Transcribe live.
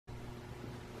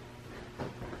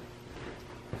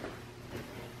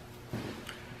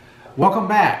Welcome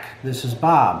back. This is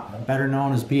Bob, better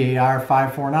known as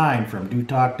BAR549 from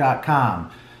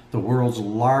DoTalk.com, the world's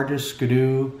largest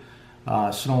Skidoo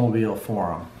snowmobile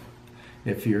forum.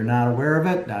 If you're not aware of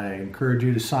it, I encourage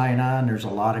you to sign on. There's a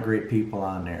lot of great people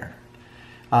on there.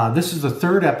 This is the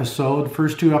third episode.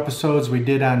 First two episodes we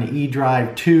did on the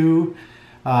eDrive 2,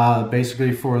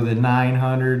 basically for the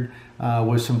 900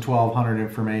 with some 1200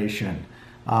 information.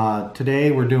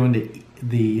 Today we're doing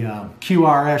the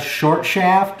QRS short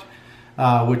shaft,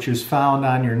 which is found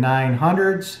on your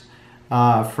 900s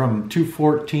from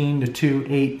 214 to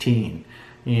 218.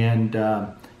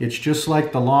 And it's just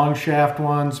like the long shaft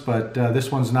ones, but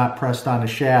this one's not pressed on the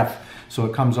shaft, so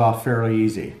it comes off fairly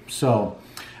easy. So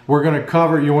we're going to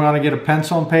cover, you want to get a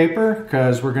pencil and paper,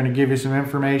 because we're going to give you some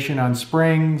information on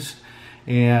springs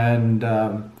and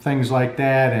things like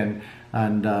that,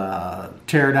 and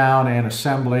tear down and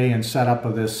assembly and setup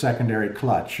of this secondary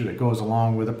clutch that goes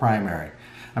along with the primary.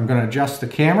 I'm going to adjust the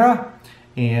camera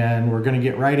and we're going to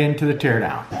get right into the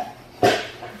teardown.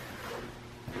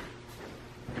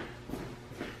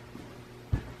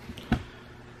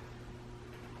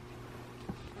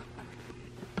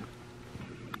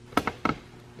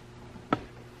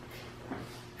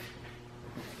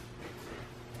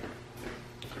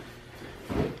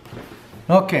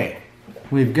 Okay.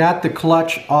 We've got the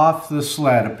clutch off the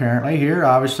sled apparently here,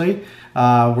 obviously.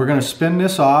 We're going to spin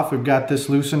this off. We've got this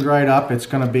loosened right up. It's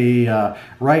going to be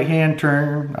right hand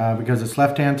turn because it's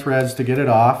left hand threads to get it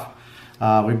off.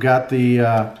 We've got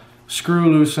the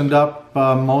screw loosened up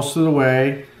most of the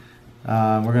way.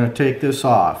 We're going to take this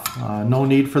off. No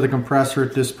need for the compressor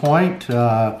at this point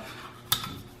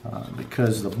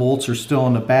because the bolts are still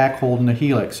in the back holding the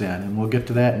helix in, and we'll get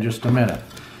to that in just a minute.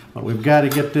 But we've got to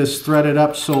get this threaded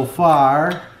up so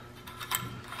far,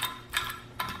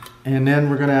 and then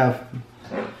we're going to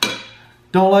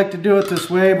don't like to do it this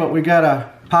way, but we got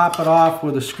to pop it off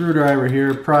with a screwdriver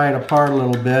here, pry it apart a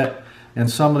little bit,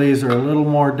 and some of these are a little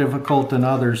more difficult than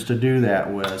others to do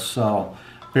that with, so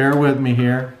bear with me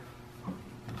here.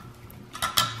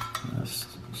 This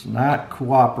is not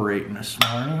cooperating this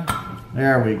morning.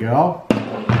 There we go.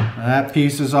 And that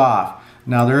piece is off.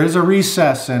 Now there is a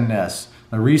recess in this.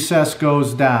 The recess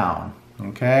goes down,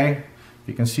 okay?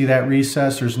 You can see that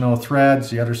recess, there's no threads.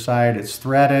 The other side, it's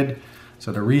threaded.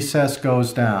 So the recess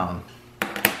goes down.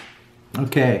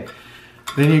 Okay,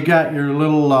 then you got your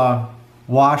little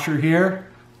washer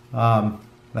here.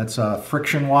 That's a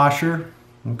friction washer,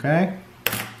 okay?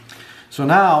 So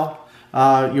now,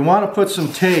 you want to put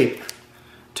some tape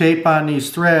on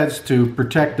these threads to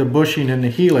protect the bushing in the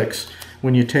helix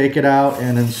when you take it out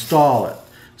and install it.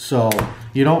 So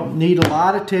you don't need a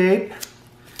lot of tape,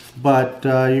 but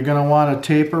you're going to want to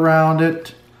tape around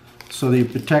it so that you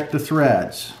protect the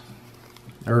threads.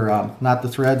 Or not the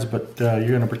threads, but you're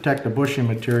going to protect the bushing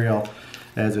material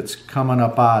as it's coming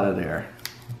up out of there.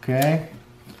 Okay?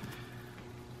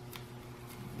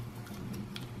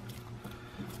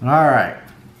 Alright.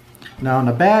 Now in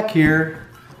the back here,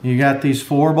 you got these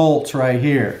 4 bolts right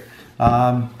here.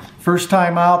 First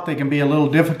time out, they can be a little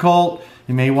difficult.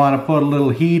 You may want to put a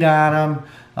little heat on them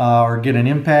or get an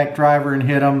impact driver and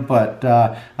hit them, but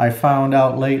I found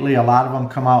out lately a lot of them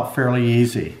come out fairly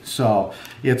easy. So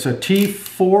it's a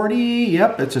T40,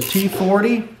 yep, it's a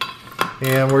T40,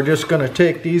 and we're just going to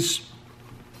take these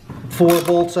 4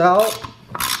 bolts out,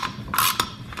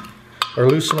 or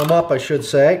loosen them up I should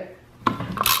say.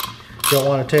 Don't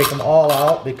want to take them all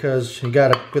out because you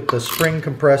got to put the spring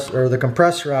compressor, or the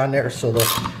compressor on there so the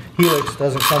helix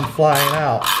doesn't come flying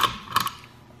out.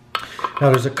 Now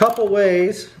there's a couple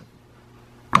ways,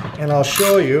 and I'll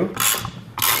show you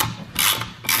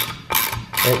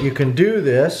that you can do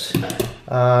this.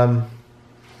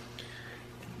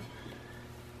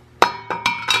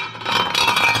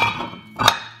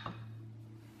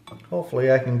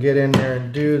 Hopefully I can get in there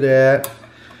and do that.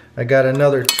 I got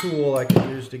another tool I can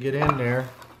use to get in there.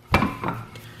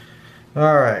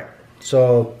 Alright,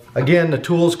 so again, the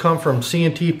tools come from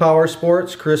C&T Power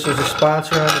Sports. Chris is a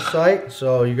sponsor on the site,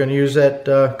 so you're going to use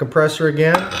that compressor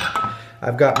again.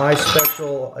 I've got my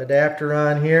special adapter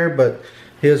on here, but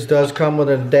his does come with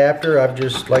an adapter. I've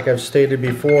just, like I've stated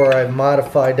before, I've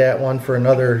modified that one for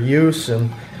another use, and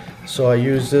so I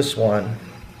use this one.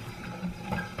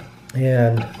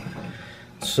 And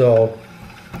so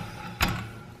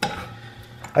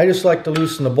I just like to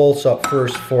loosen the bolts up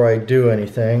first before I do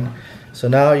anything. So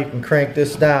now you can crank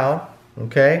this down,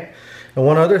 okay? And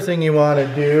one other thing you want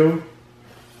to do,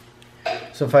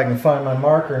 so if I can find my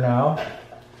marker now,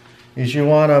 is you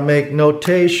want to make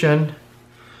notation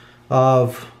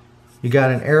of, you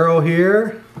got an arrow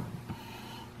here,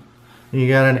 you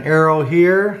got an arrow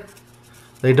here,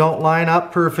 They don't line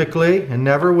up perfectly and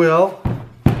never will.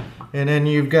 And then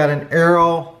you've got an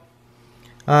arrow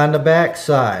on the back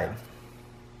side.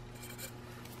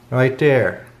 Right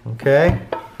there. Okay?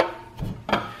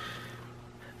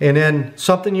 And then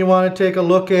something you want to take a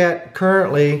look at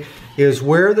currently is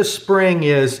where the spring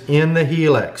is in the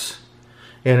helix.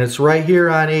 And it's right here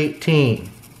on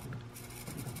 18.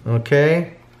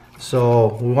 Okay?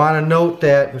 So we want to note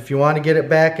that if you want to get it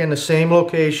back in the same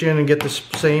location and get the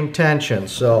same tension.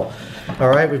 So,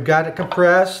 alright, we've got it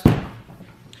compressed.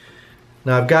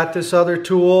 Now I've got this other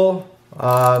tool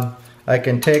I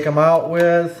can take them out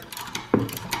with.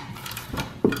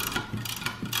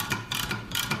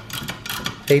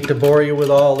 Hate to bore you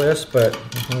with all this, but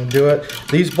I'm going to do it.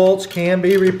 These bolts can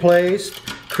be replaced.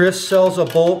 Chris sells a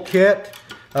bolt kit.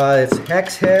 It's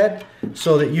hex head,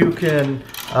 so that you can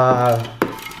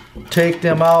take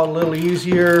them out a little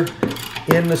easier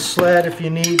in the sled if you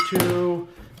need to,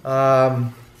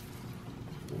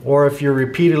 or if you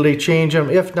repeatedly change them.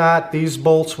 If not, these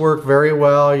bolts work very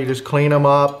well. You just clean them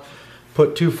up,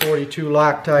 put 242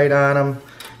 Loctite on them,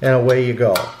 and away you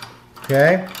go.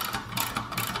 Okay?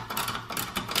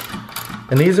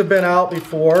 And these have been out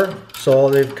before, so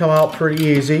they've come out pretty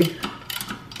easy.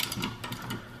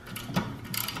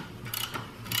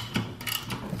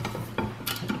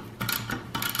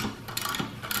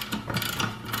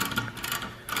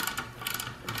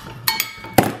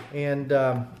 And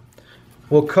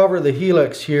we'll cover the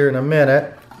helix here in a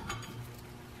minute.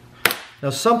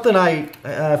 Now something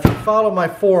if you follow my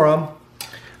forum,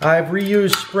 I've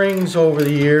reused springs over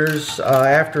the years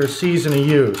after a season of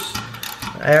use.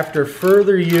 After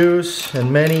further use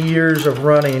and many years of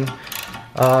running,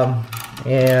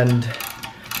 and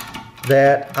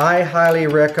that I highly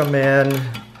recommend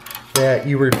that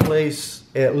you replace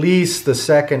at least the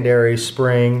secondary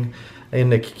spring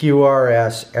in the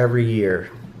QRS every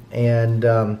year, and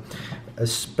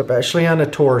especially on the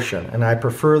torsion. And I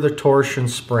prefer the torsion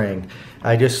spring.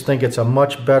 I just think it's a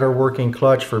much better working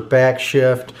clutch for back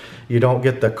shift. You don't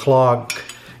get the clog.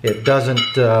 It doesn't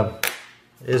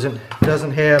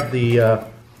have the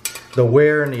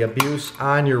wear and the abuse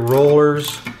on your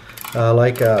rollers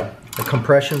like a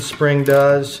compression spring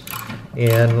does.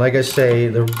 And like I say,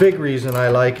 the big reason I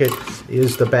like it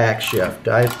is the back shift.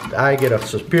 I get a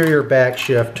superior back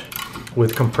shift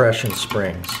with compression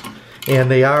springs,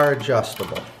 and they are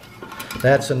adjustable.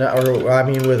 That's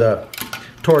with a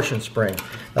torsion spring.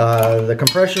 The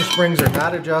compression springs are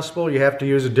not adjustable. You have to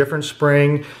use a different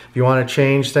spring. If you want to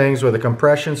change things with a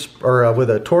compression or with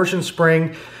a torsion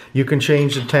spring, you can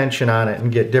change the tension on it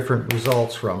and get different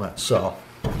results from it. So,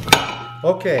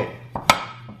 okay.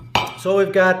 So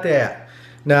we've got that.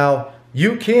 Now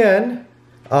you can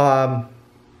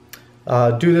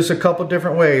do this a couple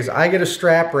different ways. I get a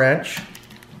strap wrench.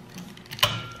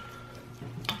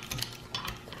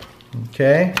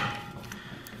 Okay.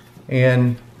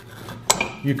 And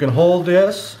you can hold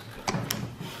this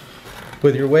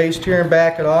with your waist here and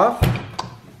back it off.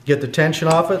 Get the tension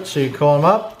off it so you pull them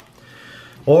up.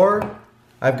 Or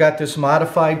I've got this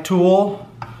modified tool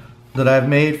that I've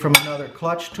made from another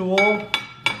clutch tool,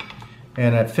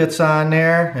 and it fits on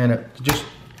there, and it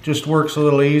just works a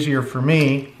little easier for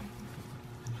me.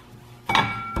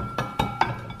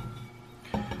 I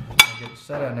get it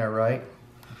set on there right,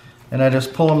 and I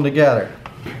just pull them together,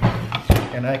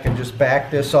 and I can just back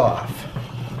this off.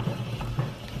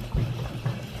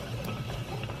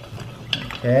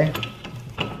 Okay.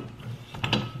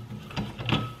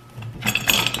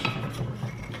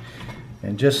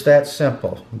 And just that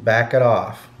simple. Back it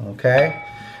off. Okay.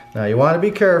 Now you want to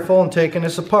be careful in taking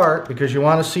this apart, because you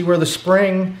want to see where the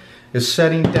spring is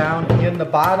setting down in the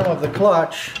bottom of the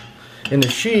clutch in the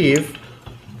sheave.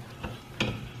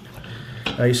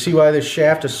 Now you see why this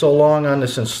shaft is so long on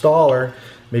this installer,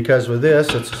 because with this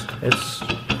it's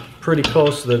pretty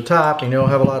close to the top and you don't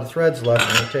have a lot of threads left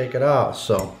when you take it out.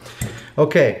 So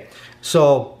okay,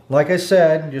 so like I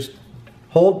said, just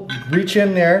reach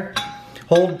in there,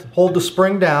 hold the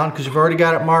spring down, because you've already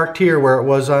got it marked here where it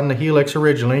was on the helix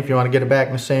originally, if you want to get it back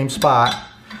in the same spot,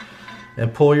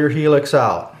 and pull your helix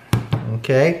out.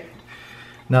 Okay,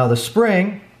 now the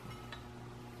spring,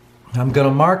 I'm going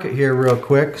to mark it here real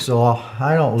quick so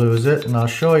I don't lose it, and I'll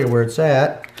show you where it's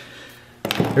at.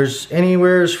 There's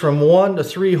anywhere from 1 to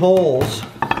 3 holes,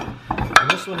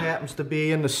 and this one happens to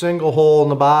be in the single hole in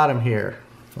the bottom here.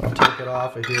 I'll take it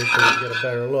off of here so you get a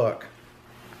better look.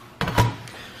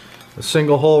 A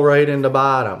single hole right in the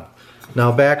bottom.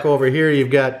 Now back over here you've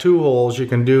got 2 holes you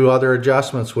can do other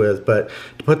adjustments with, but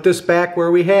to put this back where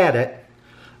we had it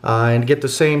and get the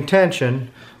same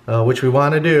tension, which we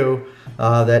want to do,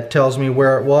 that tells me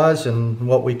where it was and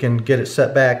what we can get it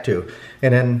set back to.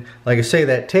 And then, like I say,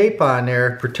 that tape on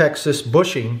there protects this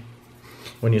bushing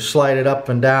when you slide it up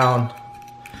and down,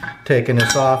 taking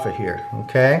this off of here,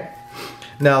 okay?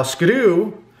 Now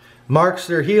Skidoo marks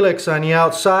their helix on the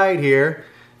outside here,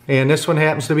 and this one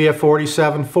happens to be a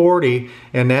 4740,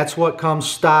 and that's what comes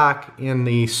stock in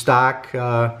the stock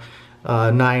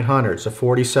 900s, a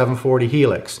 4740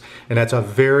 helix, and that's a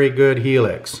very good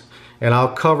helix. And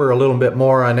I'll cover a little bit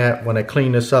more on that when I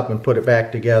clean this up and put it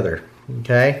back together,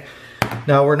 okay?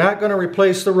 Now we're not going to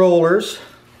replace the rollers.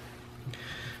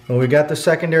 When we got the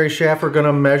secondary shaft, we're going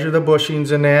to measure the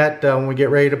bushings in that when we get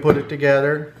ready to put it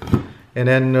together. And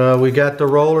then we got the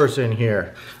rollers in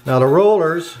here. Now the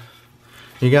rollers,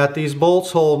 you got these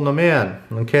bolts holding them in,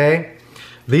 okay?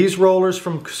 These rollers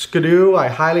from Skidoo, I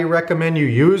highly recommend you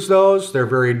use those. They're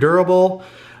very durable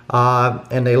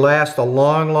and they last a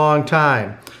long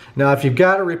time. Now if you've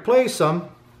got to replace them,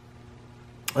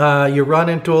 you run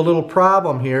into a little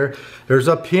problem here. There's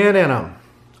a pin in them,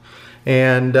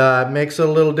 and it makes it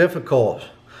a little difficult.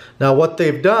 Now what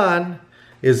they've done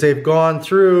is they've gone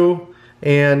through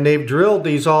and they've drilled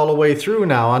these all the way through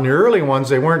now. On the early ones,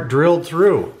 they weren't drilled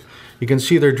through. You can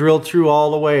see they're drilled through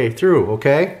all the way through,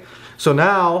 okay? So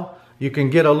now you can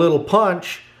get a little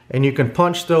punch and you can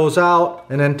punch those out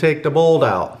and then take the bolt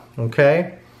out,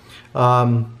 okay?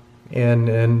 And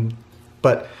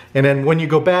then when you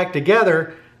go back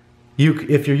together,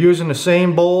 if you're using the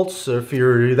same bolts, or if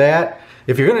you're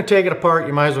going to take it apart,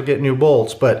 you might as well get new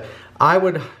bolts. But I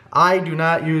do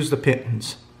not use the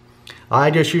pins. I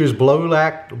just use blue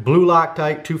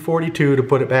Loctite 242 to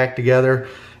put it back together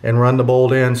and run the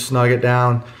bolt in, snug it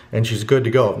down, and she's good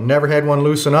to go. Never had one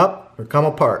loosen up or come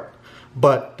apart.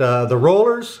 But the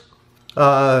rollers,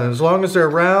 as long as they're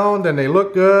round and they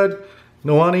look good,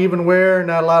 no uneven wear,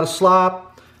 not a lot of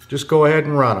slop, just go ahead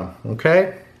and run them,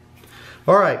 okay?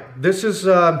 Alright, this is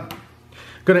going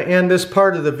to end this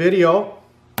part of the video,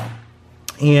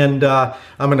 and I'm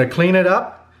going to clean it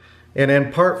up, and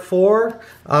in part 4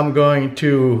 I'm going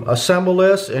to assemble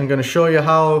this and going to show you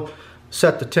how to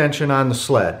set the tension on the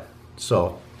sled.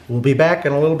 So we'll be back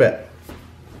in a little bit.